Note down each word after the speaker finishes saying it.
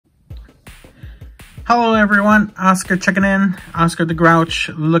Hello everyone, Oscar checking in. Oscar the Grouch,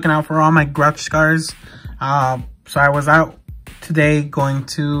 looking out for all my grouch scars. So I was out today going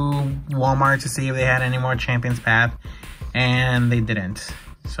to Walmart to see if they had any more Champions Path, and they didn't.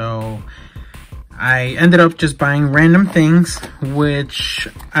 So I ended up just buying random things, which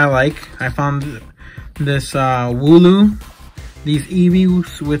I like. I found this Wooloo, these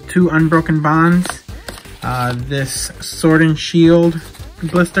Eevees with 2 unbroken bonds, this Sword and Shield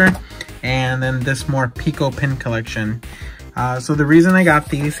blister, and then this Morpeko pin collection. So the reason I got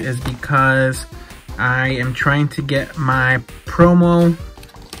these is because I am trying to get my promo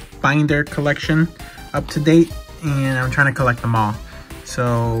binder collection up to date, and I'm trying to collect them all.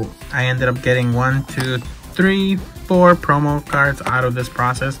 So I ended up getting 1, 2, 3, 4 promo cards out of this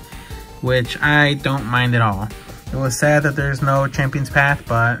process, which I don't mind at all. It was sad that there's no Champions Path,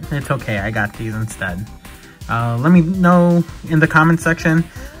 but it's okay, I got these instead. Let me know in the comment section,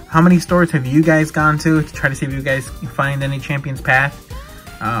 how many stores have you guys gone to try to see if you guys find any Champions Path?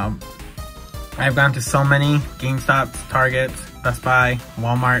 I've gone to so many, GameStop, Target, Best Buy,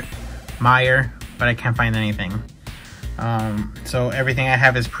 Walmart, Meijer, but I can't find anything. So everything I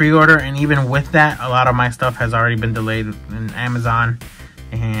have is pre-order, and even with that, a lot of my stuff has already been delayed in Amazon,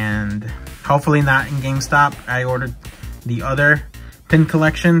 and hopefully not in GameStop. I ordered the other pin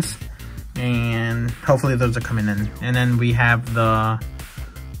collections, and hopefully those are coming in. And then we have the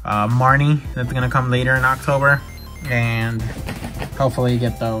Marnie that's gonna come later in October, and hopefully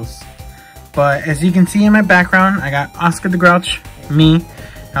get those. But as you can see in my background, I got Oscar the Grouch, me,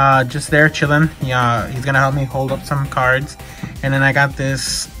 just there chilling. He's gonna help me hold up some cards. And then I got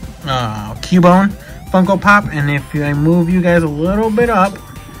this Cubone Funko Pop, and if I move you guys a little bit up,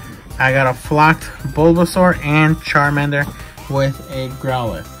 I got a flocked Bulbasaur and Charmander with a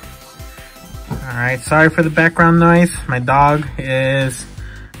Growlithe. Alright, sorry for the background noise. My dog is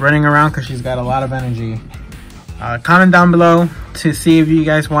running around because she's got a lot of energy. Comment down below to see if you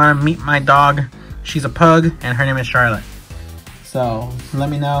guys want to meet my dog. She's a pug and her name is Charlotte. So let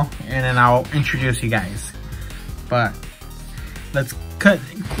me know and then I'll introduce you guys. But let's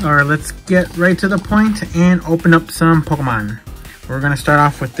get right to the point and open up some Pokemon. We're gonna start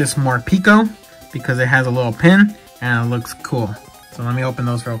off with this Morpeko because it has a little pin and it looks cool. So let me open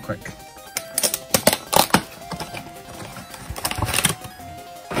those real quick.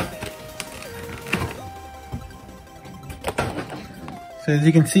 So as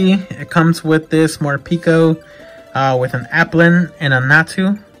you can see, it comes with this Morpeko with an Applin and a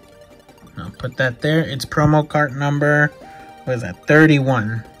Natu. I'll put that there. It's promo card number, what is that,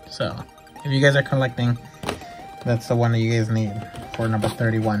 31. So if you guys are collecting, that's the one that you guys need for number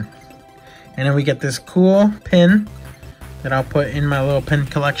 31. And then we get this cool pin that I'll put in my little pin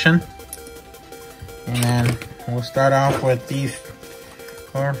collection. And then we'll start off with these,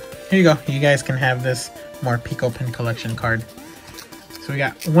 or here you go. You guys can have this Morpeko pin collection card. So we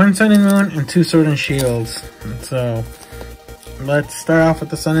got 1 Sun and Moon and 2 Sword and Shields. So let's start off with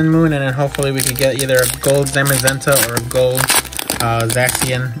the Sun and Moon, and then hopefully we could get either a gold Zamazenta or a gold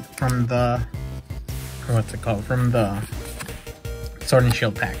Zacian from the, what's it called, from the Sword and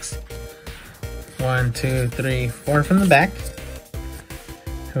Shield packs. 1, 2, 3, 4 from the back.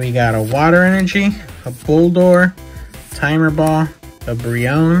 We got a Water Energy, a Bulldor, Timer Ball, a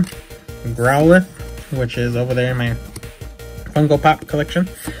Brion, a Growlithe, which is over there in my Funko Pop collection,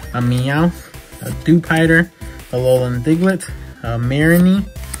 a Meowth, a Dewpider, a Alolan Diglett, a Marini,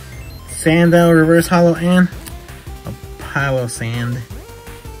 Sandile Reverse Hollow, and a Palo Sand.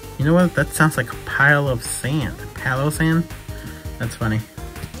 You know what? That sounds like a pile of sand. Palo Sand? That's funny.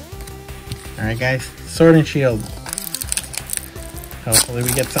 Alright guys, Sword and Shield. Hopefully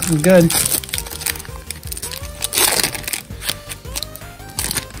we get something good.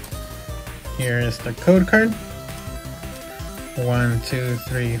 Here is the code card. 1, 2,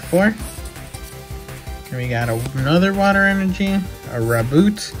 3, 4. And we got another Water Energy, a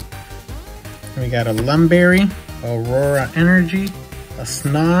Raboot. We got a Lumberry, Aurora Energy, a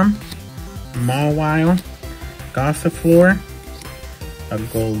Snom, Mawile, Gossifleur, a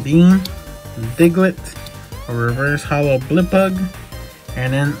Goldeen, Diglett, a Reverse Hollow Blipbug,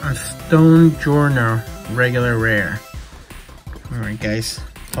 and then a Stonjourner regular rare. Alright guys,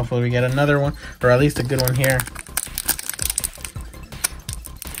 hopefully we get another one, or at least a good one here.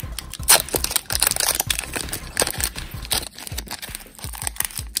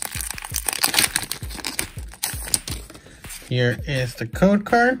 Here is the code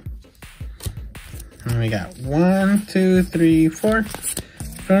card. And we got 1, 2, 3, 4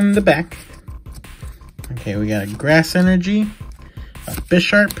 from the back. Okay, we got a Grass Energy, a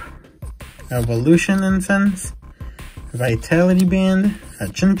Bisharp, Evolution Incense, Vitality Band, a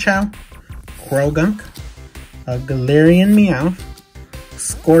Chinchou, Croagunk, a Galarian Meowth,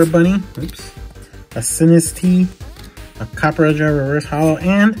 Scorbunny, a Sinistee, a Copperajah Reverse Holo,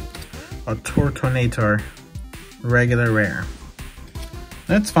 and a Tortonator regular rare.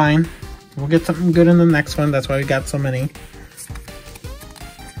 That's fine. We'll get something good in the next one. That's why we got so many.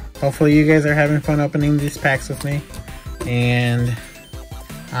 Hopefully you guys are having fun opening these packs with me, and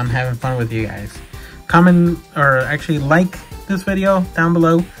I'm having fun with you guys. Comment, or actually like this video down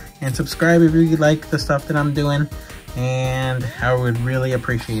below, and subscribe if you like the stuff that I'm doing, and I would really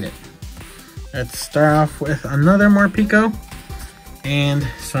appreciate it. Let's start off with another Morpeko and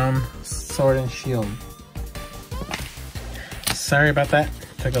some Sword and Shield. Sorry about that.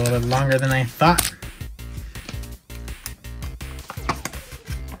 Took a little bit longer than I thought.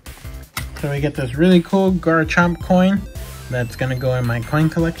 So we get this really cool Garchomp coin that's gonna go in my coin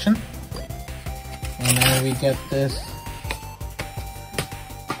collection. And then we get this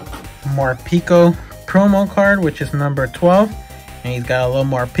Morpeko promo card, which is number 12. And he's got a little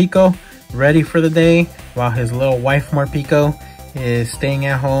Morpeko ready for the day, while his little wife Morpeko is staying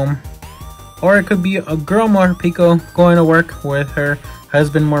at home. Or it could be a girl Morpeko going to work with her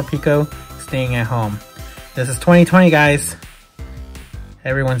husband Morpeko staying at home. This is 2020, guys.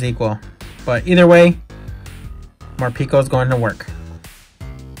 Everyone's equal. But either way, Morpeko's going to work.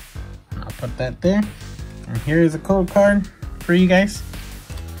 And I'll put that there. And here's a code card for you guys.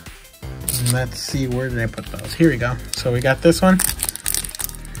 And let's see, where did I put those? Here we go. So we got this one.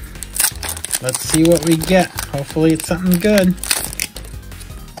 Let's see what we get. Hopefully it's something good.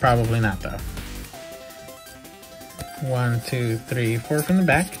 Probably not though. 1, 2, 3, 4 from the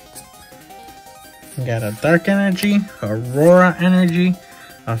back. We got a Dark Energy, Aurora Energy,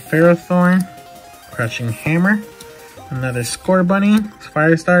 a Ferrothorn, Crushing Hammer, another Scorbunny,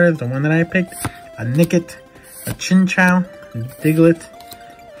 Firestarter, the one that I picked, a Nickit, a Chinchou, Diglett,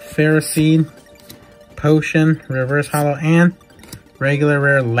 Ferroseed, Potion, Reverse Holo, and regular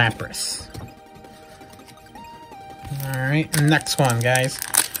rare Lapras. Alright, next one, guys.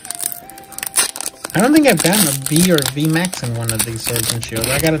 I don't think I've gotten a V or V Max in one of these Swords and Shields.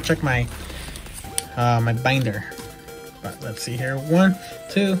 I gotta check my my binder. But let's see here. 1,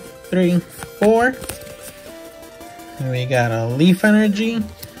 2, 3, 4. And we got a Leaf Energy,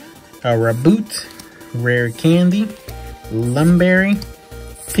 a Raboot, Rare Candy, Lumberry,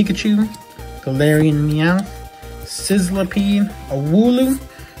 Pikachu, Galarian Meowth, Sizzlipede, a Wooloo,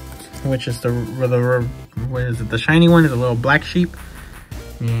 which is what is it? The shiny one is a little black sheep,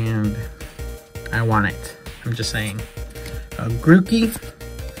 and I want it. I'm just saying. A Grookey,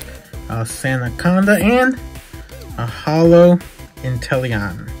 a Sandaconda, and a Holo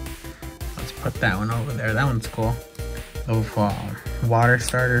Inteleon. Let's put that one over there. That one's cool. Of Water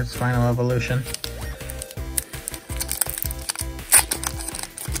Starter's Final Evolution.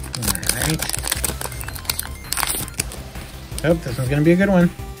 Alright. Oh, this one's gonna be a good one.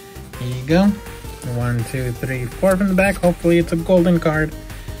 Here you go. 1, 2, 3, 4 from the back. Hopefully it's a golden card.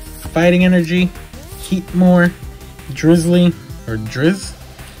 Fighting Energy, Heatmore, Drizzly, or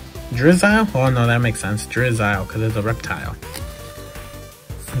Drizzile? Oh no, that makes sense. Drizzile, because it's a reptile.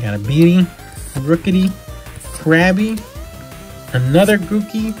 We got a Beauty, Rookity, Krabby, another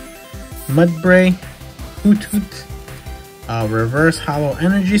Grookey, Mudbray, Hoot, a Reverse Holo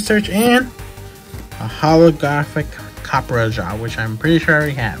Energy Search, and a Holographic Copperajah, which I'm pretty sure I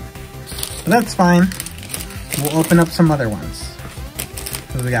already have. But that's fine. We'll open up some other ones.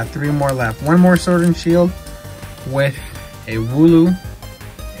 So we got 3 more left. One more Sword and Shield with a Wooloo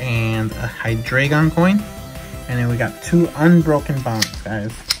and a Hydreigon coin. And then we got 2 unbroken bombs,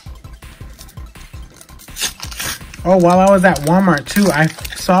 guys. Oh, while I was at Walmart too, I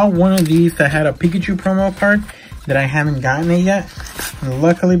saw one of these that had a Pikachu promo card that I haven't gotten it yet. And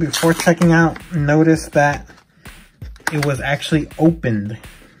luckily, before checking out, noticed that it was actually opened.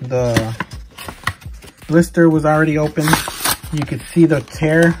 The blister was already opened. You could see the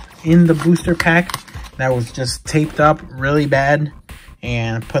tear in the booster pack that was just taped up really bad,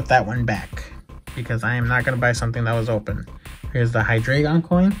 and put that one back because I am not going to buy something that was open. Here's the Hydreigon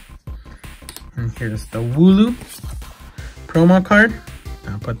coin, and here's the Wooloo promo card.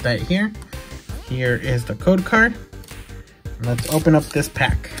 I'll put that here. Here is the code card. Let's open up this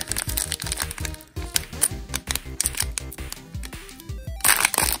pack.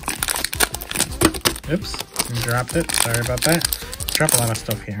 Oops, dropped it. Sorry about that. Drop a lot of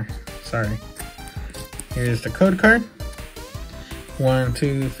stuff here. Sorry. Here's the code card. 1,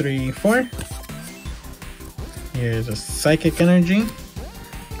 2, 3, 4. Here's a Psychic Energy,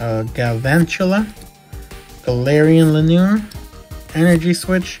 a Galvantula, Galarian Linoone, Energy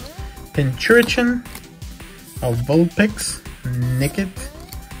Switch, Pinchurichin, a Vulpix, Nickit,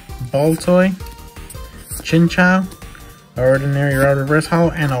 Baltoy, Chinchou, Ordinary Rare Reverse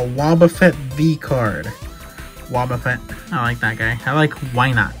Holo, and a Wobbuffet V card. Wobbuffet, I like that guy. I like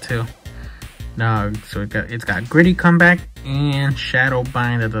Why Not too. No, so it's got Gritty Comeback and Shadow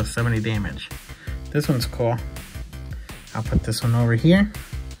Bind that does 70 damage. This one's cool. I'll put this one over here.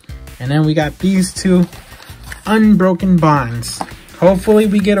 And then we got these two Unbroken Bonds. Hopefully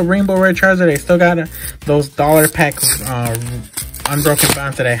we get a Rainbow Rare Charizard. I still got those dollar pack Unbroken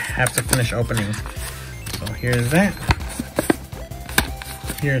Bonds that I have to finish opening. So here's that.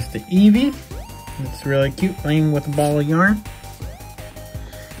 Here's the Eevee. It's really cute, playing with a ball of yarn.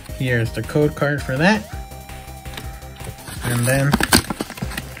 Here's the code card for that. And then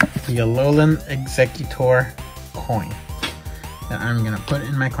the Alolan Executor coin that I'm gonna put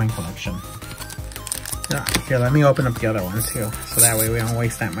in my coin collection. Here, let me open up the other ones too, so that way we don't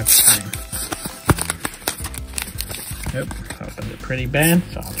waste that much time. Oops, opened it pretty bad,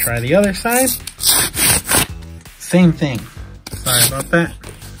 so I'll try the other side. Same thing. Sorry about that.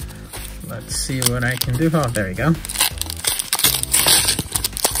 Let's see what I can do. Oh, there we go.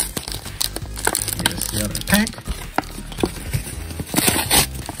 Here's the other pack.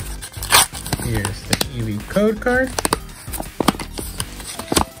 Here's the Eevee code card.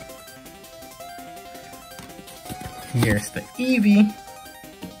 Here's the Eevee.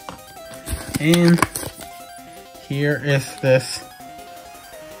 And here is this,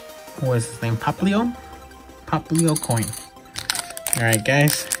 what is his name? Poplio coin. Alright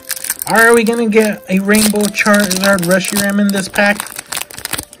guys. Are we gonna get a Rainbow Charizard Reshiram in this pack?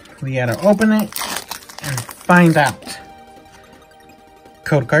 We gotta open it and find out.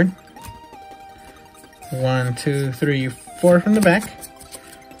 Code card. 1, 2, 3, 4 from the back.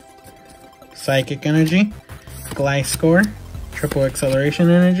 Psychic Energy. Gliscor. Triple Acceleration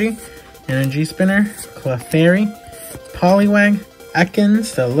Energy. Energy Spinner. Clefairy. Poliwag.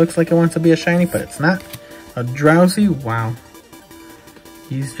 Ekans that looks like it wants to be a shiny, but it's not. A Drowsy. Wow.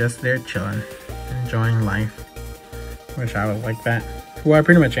 He's just there chilling. Enjoying life. Wish I was like that. Well, I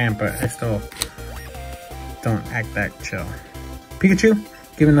pretty much am, but I still don't act that chill. Pikachu.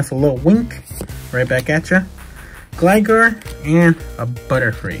 Giving us a little wink. Right back at ya. Gligar. And a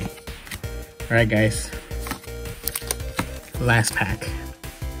Butterfree. Alright guys. Last pack.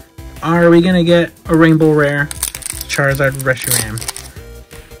 Are we gonna get a Rainbow Rare Charizard Reshiram?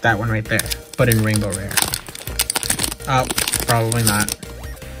 That one right there, but in Rainbow Rare. Oh, probably not.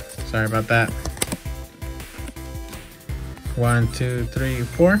 Sorry about that. 1, 2, 3,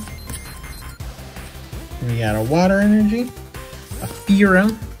 4. We got a Water Energy, a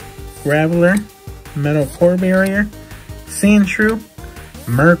Fearow, Graveler, Metal Core Barrier, Sandshrew,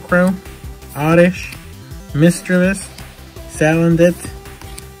 Murkrow, Oddish, Misdreavus, Salandit,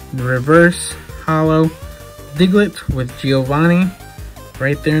 Reverse Holo, Diglett with Giovanni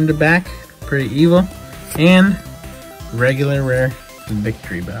right there in the back, pretty evil, and regular rare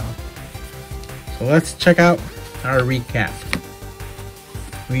Victory Bell. So let's check out our recap.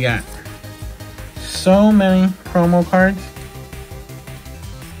 We got so many promo cards,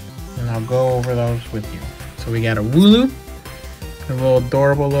 and I'll go over those with you. So we got a Wooloo, a little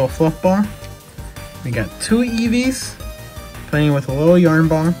adorable little fluff ball. We got 2 Eevees playing with a little yarn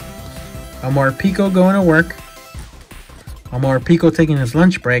ball. A Morpeko going to work. A Morpeko taking his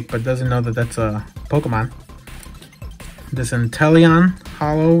lunch break, but doesn't know that that's a Pokemon. This Inteleon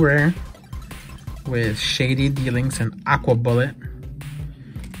Holo Rare with Shady Dealings and Aqua Bullet.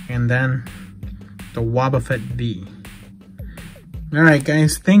 And then the Wobbuffet V. Alright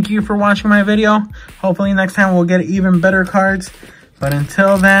guys, thank you for watching my video. Hopefully next time we'll get even better cards. But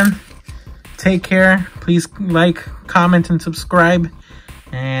until then, take care. Please like, comment, and subscribe.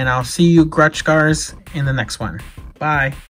 And I'll see you Grutchgars in the next one. Bye.